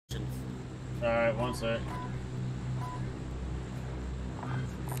Alright, one sec.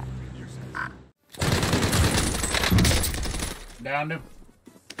 Downed him.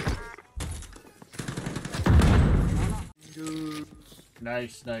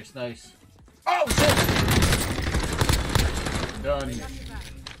 Nice, nice, nice. Oh shit! Done.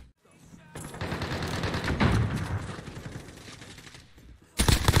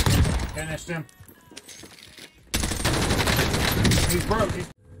 Finished him. He's broke.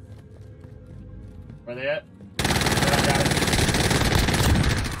 Where they at? I got it.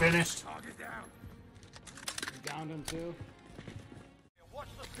 Finished. Downed him too. Watch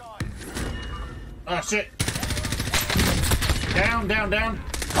the sky. Oh shit. Down, down, down.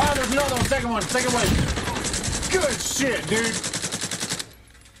 Oh, there's another one. Second one. Second one. Good shit, dude.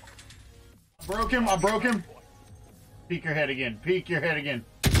 Broke him. I broke him. Peek your head again. Peek your head again.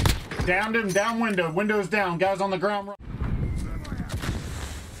 Downed him. Down window. Window's down. Guys on the ground.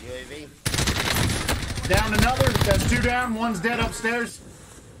 UAV. Down another. That's two down. One's dead upstairs.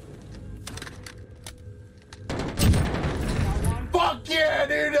 Fuck yeah,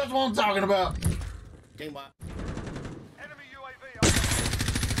 dude. That's what I'm talking about. Game what? Enemy UAV.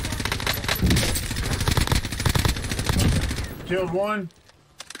 Killed one.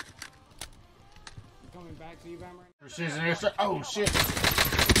 Coming back to you, Bammer. Precision airstrike. Oh shit.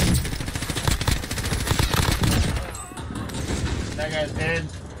 That guy's dead.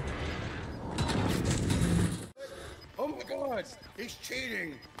 Oh my god, he's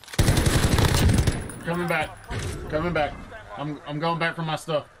cheating. Coming back. Coming back. I'm going back for my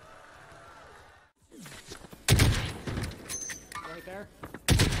stuff. Right there.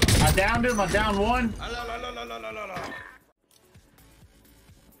 I downed him. I downed one.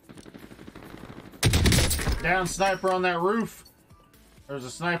 Down sniper on that roof. There's a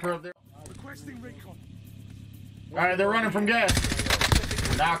sniper up there. Requesting recon. Alright, they're running from gas.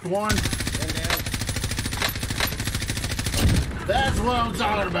 Knocked one. That's what I'm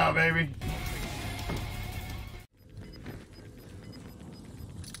talking about, baby.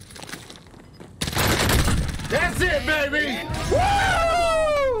 That's it, baby!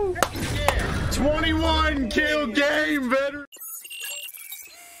 Woo! 21 kill game, veteran!